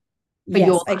mean for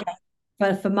your life? Okay.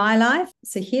 But for my life,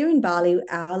 so here in Bali,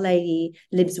 Our Lady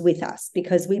lives with us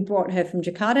because we brought her from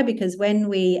Jakarta, because when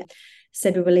we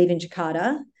said we were leaving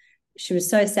Jakarta, she was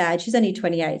so sad. She's only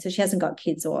 28, so she hasn't got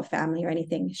kids or a family or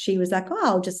anything. She was like, oh,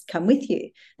 I'll just come with you.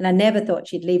 And I never thought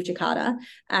she'd leave Jakarta.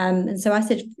 And so I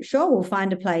said, sure, we'll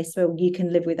find a place where you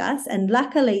can live with us. And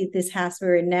luckily, this house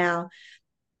we're in now,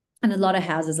 and a lot of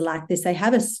houses are like this, they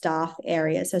have a staff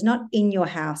area. So it's not in your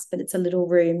house, but it's a little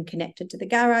room connected to the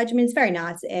garage. I mean, it's very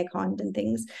nice, air-conned and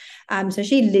things. So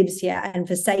she lives here, and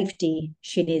for safety,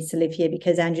 she needs to live here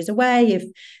because Andrew's away. If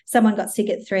someone got sick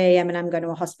at 3 a.m. and I'm going to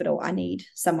a hospital, I need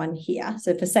someone here.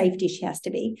 So for safety, she has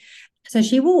to be. So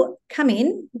she will come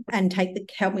in and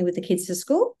help me with the kids to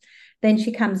school. Then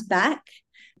she comes back.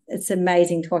 It's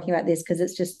amazing talking about this because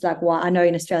it's just like, why I know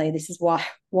in Australia this is why.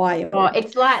 Oh,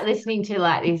 it's like listening to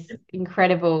like this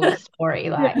incredible story.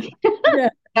 Like, yeah.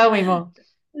 Tell me more.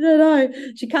 No.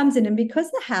 She comes in, and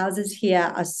because the houses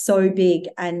here are so big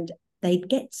and they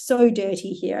get so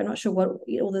dirty here, I'm not sure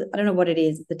I don't know what it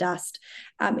is, the dust.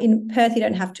 In Perth, you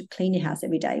don't have to clean your house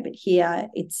every day, but here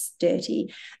it's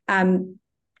dirty.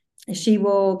 She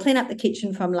will clean up the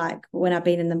kitchen from like when I've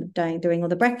been in the doing all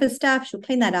the breakfast stuff. She'll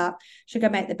clean that up. She'll go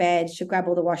make the bed. She'll grab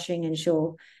all the washing and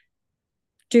she'll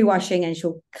do washing, and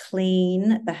she'll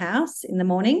clean the house in the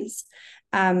mornings.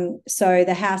 So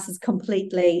the house is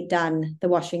completely done. The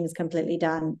washing is completely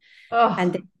done. Oh.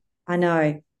 And then, I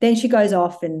know. Then she goes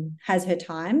off and has her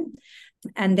time.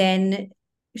 And then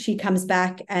she comes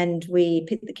back and we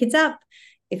pick the kids up.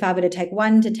 If I were to take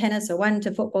one to tennis or one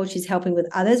to football, she's helping with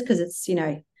others because it's,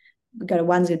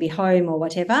 one's going to be home or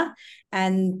whatever.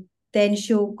 And then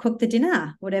she'll cook the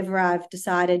dinner, whatever I've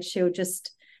decided. She'll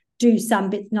just do some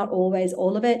bits, not always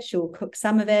all of it. She'll cook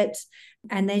some of it.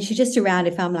 And then she's just around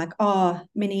if I'm like, oh,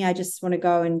 Minnie, I just want to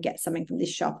go and get something from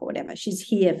this shop or whatever. She's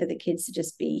here for the kids to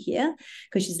just be here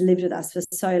because she's lived with us for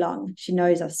so long. She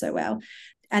knows us so well.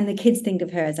 And the kids think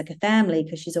of her as like a family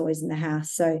because she's always in the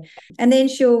house. So, and then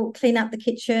she'll clean up the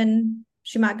kitchen.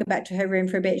 She might go back to her room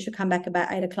for a bit. She'll come back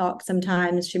about 8 o'clock.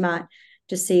 Sometimes she might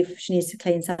just see if she needs to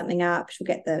clean something up. She'll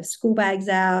get the school bags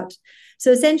out.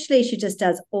 So essentially she just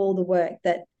does all the work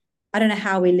that I don't know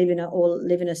how we live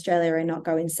in Australia and not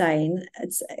go insane.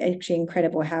 It's actually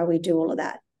incredible how we do all of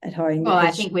that at home. Well,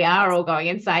 I think we are all going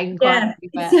insane Yeah,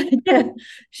 quietly, but yeah.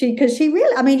 Because she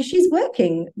really, I mean, she's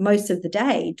working most of the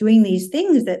day doing these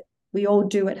things that we all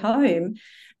do at home.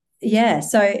 Yeah.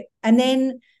 So, and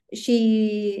then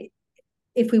she,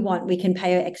 if we want, we can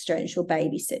pay her extra and she'll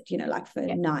babysit, like for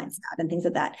nights out and things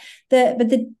like that. But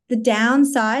the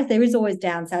downside, there is always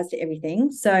downsides to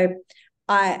everything. So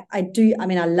I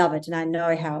mean, I love it, and I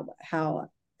know how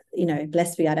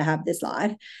blessed we are to have this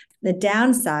life. The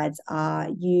downsides are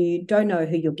you don't know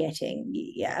who you're getting.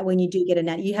 Yeah, when you do get a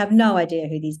nanny, you have no idea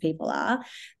who these people are.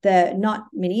 Not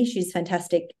Minnie, she's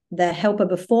fantastic. The helper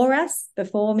before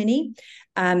Minnie,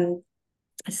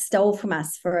 stole from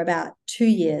us for about 2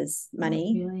 years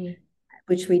money, really?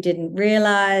 Which we didn't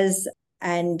realize.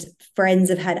 And friends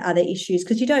have had other issues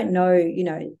because you don't know,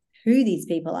 who these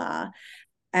people are.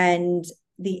 And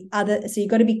so you've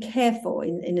got to be careful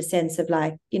in a sense of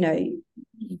like,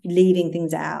 leaving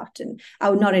things out. And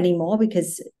not anymore,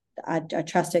 because I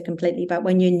trust her completely. But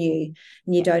when you're new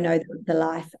and you don't know the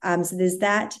life, so there's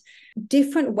that.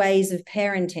 Different ways of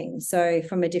parenting. So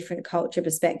from a different culture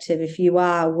perspective, if you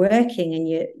are working and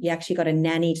you actually got a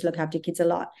nanny to look after your kids a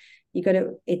lot,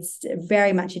 it's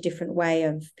very much a different way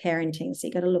of parenting. So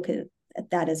you got to look at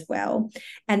that as well.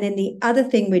 And then the other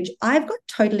thing, which I've got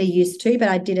totally used to, but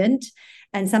I didn't,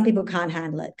 and some people can't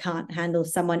handle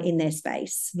someone in their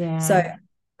space. Yeah. So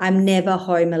I'm never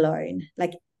home alone,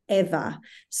 like ever.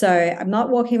 So I'm not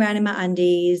walking around in my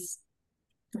undies.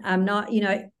 I'm not,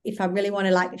 if I really want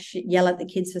to like yell at the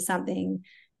kids for something,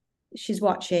 she's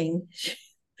watching.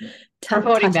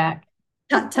 Reporting back.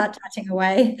 Touching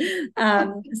away.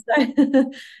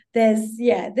 So there's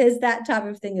that type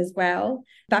of thing as well.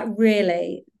 But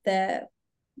really,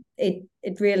 it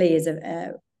really is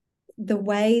the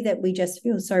way that we just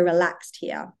feel so relaxed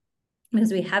here,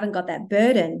 because we haven't got that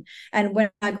burden. And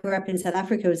when I grew up in South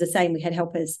Africa, it was the same. We had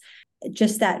helpers.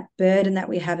 Just that burden that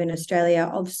we have in Australia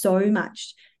of so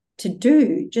much to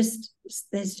do,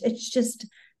 it's just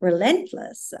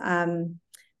relentless.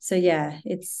 So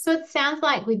it sounds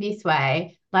like with this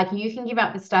way, like you can give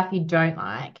up the stuff you don't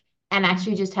like and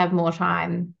actually just have more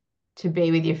time to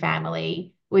be with your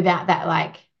family without that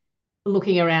like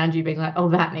looking around you being like, oh,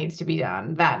 that needs to be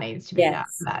done, that needs to be done,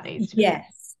 that needs to be done.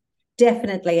 Yes,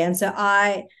 definitely. And so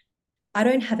I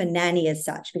don't have a nanny as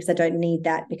such, because I don't need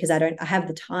that, because I have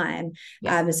the time.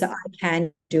 So I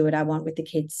can do what I want with the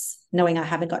kids, knowing I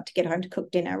haven't got to get home to cook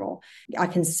dinner, or I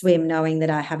can swim knowing that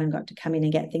I haven't got to come in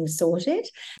and get things sorted.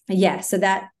 So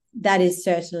that is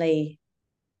certainly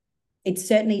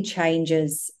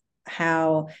changes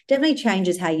how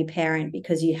you parent,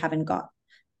 because you haven't got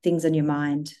things on your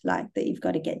mind like that you've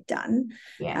got to get done.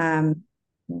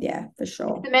 For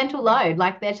sure. It's the mental load,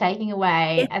 like they're taking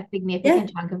away a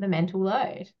significant chunk of the mental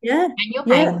load. Yeah. And you're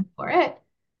paying them for it.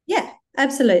 Yeah,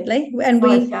 absolutely. And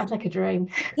it sounds like a dream.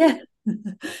 Yeah.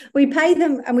 we pay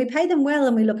them well,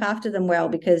 and we look after them well,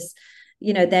 because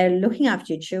they're looking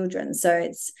after your children.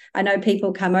 So I know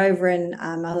people come over and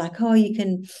are like, oh, you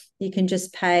can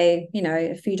just pay,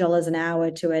 a few dollars an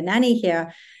hour to a nanny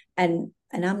here. And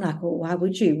I'm like, well, why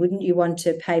would you? Wouldn't you want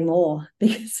to pay more?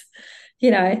 Because,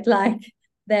 like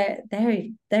they're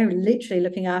literally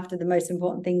looking after the most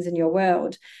important things in your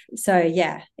world. So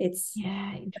it's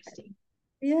interesting.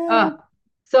 Yeah.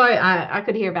 So I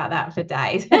could hear about that for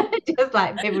days. Just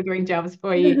like people doing jobs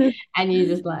for you and you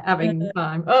just like having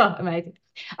time. Oh, amazing.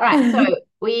 All right, so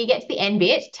we get to the end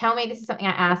bit. Tell me, this is something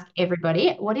I ask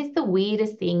everybody. What is the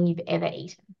weirdest thing you've ever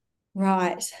eaten?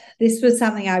 Right. This was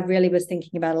something I really was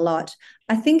thinking about a lot.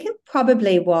 I think it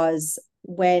probably was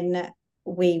when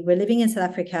we were living in South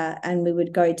Africa and we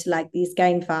would go to like these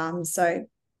game farms. So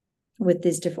with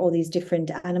all these different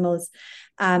animals.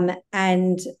 And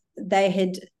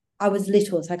I was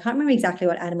little, so I can't remember exactly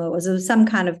what animal it was. It was some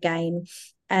kind of game,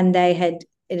 and it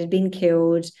had been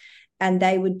killed, and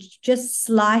they were just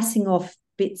slicing off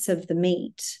bits of the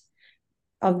meat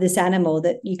of this animal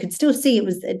that you could still see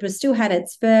it was still had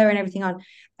its fur and everything on,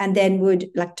 and then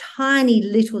would like tiny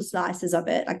little slices of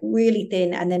it, like really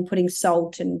thin, and then putting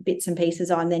salt and bits and pieces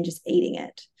on, then just eating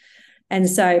it. And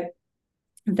so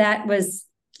that was,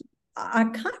 I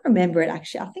can't remember it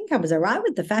actually. I think I was all right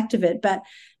with the fact of it, but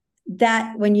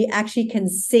that when you actually can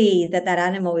see that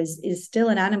animal is still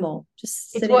an animal,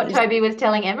 it's what Toby was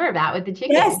telling Emma about with the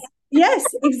chicken. Yes,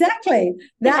 exactly.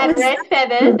 That had red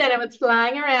feathers and it was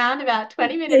flying around about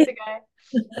 20 minutes ago.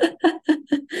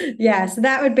 Yeah, so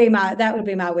that would be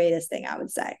my weirdest thing, I would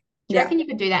say. Do you reckon you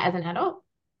could do that as an adult?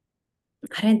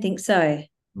 I don't think so.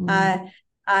 I'm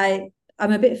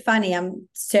a bit funny. I'm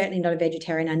certainly not a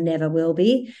vegetarian. I never will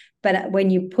be. But when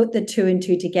you put the two and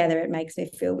two together, it makes me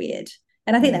feel weird.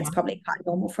 And I think that's probably quite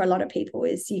normal for a lot of people,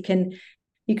 is you can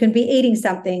You can be eating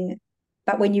something,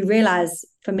 but when you realize,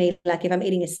 for me, like if I'm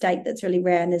eating a steak that's really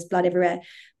rare and there's blood everywhere,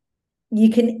 you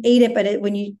can eat it, but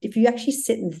if you actually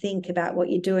sit and think about what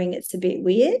you're doing, it's a bit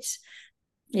weird.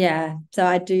 Yeah. So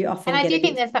I do often And I do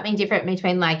think there's something different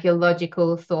between like your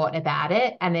logical thought about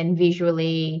it and then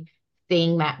visually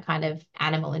seeing that kind of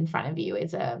animal in front of you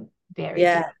is a very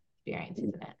different experience,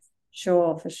 isn't it?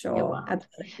 Sure, for sure. Wow.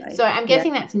 Absolutely. So I'm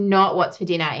guessing that's not what's for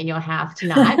dinner in your house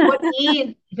tonight. What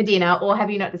is for dinner, or have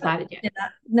you not decided yet?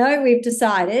 No, we've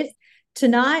decided.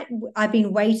 Tonight, I've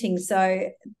been waiting. So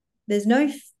there's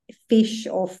no fish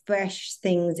or fresh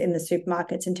things in the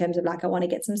supermarkets in terms of like, I want to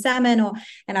get some salmon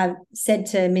and I've said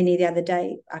to Minnie the other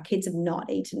day, our kids have not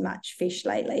eaten much fish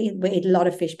lately. We eat a lot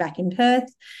of fish back in Perth.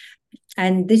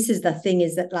 And this is the thing,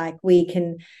 is that like we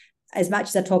can, as much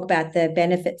as I talk about the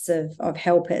benefits of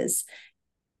helpers,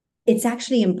 it's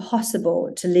actually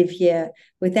impossible to live here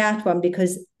without one,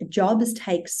 because jobs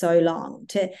take so long.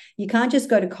 You can't just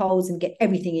go to Coles and get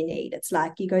everything you need. It's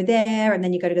like you go there and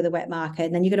then you got to go to the wet market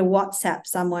and then you got to WhatsApp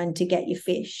someone to get your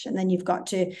fish, and then you've got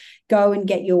to go and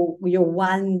get your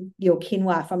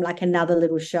quinoa from like another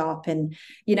little shop, and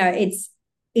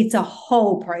it's a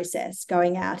whole process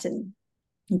going out and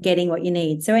getting what you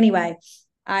need. So anyway,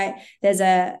 there's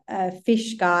a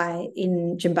fish guy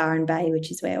in Jimbaran Bay, which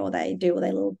is where they do all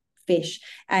their little fish,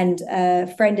 and a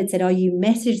friend had said, you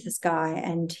message this guy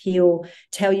and he'll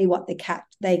tell you what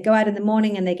they go out in the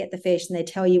morning and they get the fish and they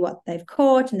tell you what they've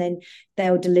caught and then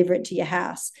they'll deliver it to your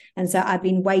house. And so I've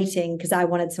been waiting because I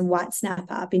wanted some white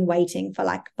snapper. I've been waiting for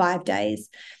like 5 days,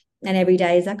 and every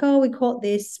day he's like, we caught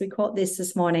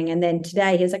this morning, and then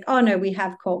today he was like, no, we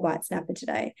have caught white snapper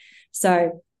today.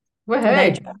 So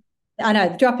I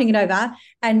know, dropping it over.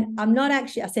 And I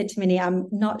said to Minnie, I'm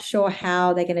not sure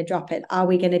how they're going to drop it. Are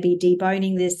we going to be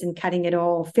deboning this and cutting it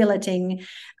all, filleting?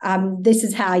 This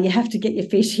is how you have to get your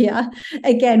fish here.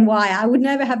 Again, why? I would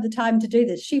never have the time to do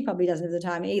this. She probably doesn't have the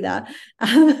time either.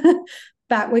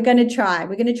 But we're going to try.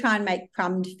 We're going to try and make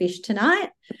crumbed fish tonight.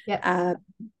 Yep.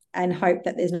 And hope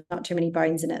that there's not too many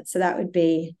bones in it. So that would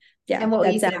be, And what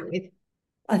will you serve with?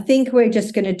 I think we're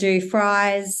just going to do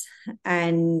fries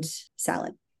and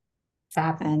salad.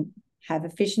 And have a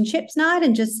fish and chips night,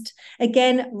 and just,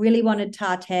 again, really wanted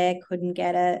tartare, couldn't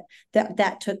get it.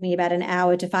 That took me about an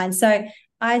hour to find. So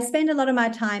I spend a lot of my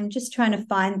time just trying to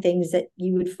find things that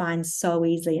you would find so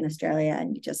easily in Australia,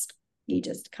 and you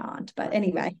just can't. But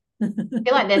anyway. I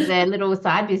feel like there's a little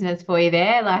side business for you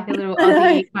there, like a little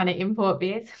Aussie kind of import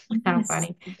biz. How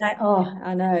funny.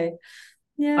 I know.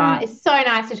 Yeah. It's so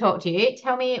nice to talk to you.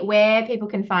 Tell me where people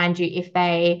can find you if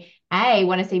they A,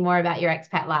 want to see more about your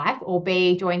expat life, or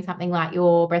B, join something like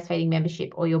your breastfeeding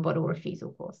membership or your bottle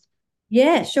refusal course.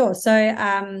 Yeah, sure. So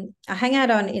I hang out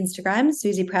on Instagram,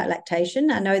 Susie Prout Lactation.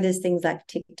 I know there's things like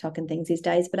TikTok and things these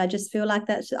days, but I just feel like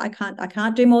that I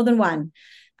can't do more than one,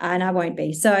 and I won't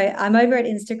be. So I'm over at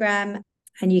Instagram,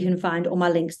 and you can find all my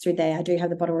links through there. I do have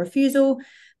the bottle refusal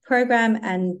program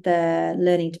and the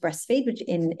learning to breastfeed, which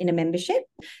in a membership.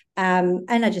 And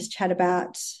I just chat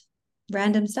about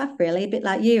random stuff, really, a bit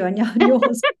like you and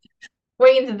yours.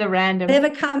 Queens of the random.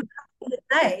 Never come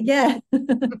today. Yeah.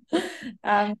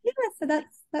 So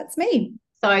that's me.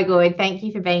 So good. Thank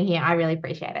you for being here. I really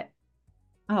appreciate it.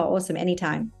 Oh, awesome.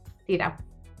 Anytime. See you now.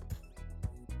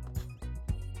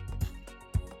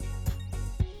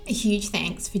 A huge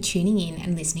thanks for tuning in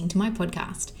and listening to my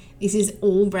podcast. This is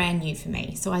all brand new for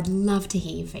me, so I'd love to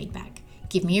hear your feedback.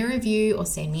 Give me a review or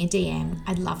send me a DM.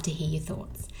 I'd love to hear your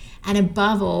thoughts. And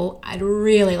above all, I'd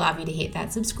really love you to hit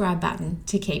that subscribe button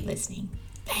to keep listening.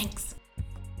 Thanks.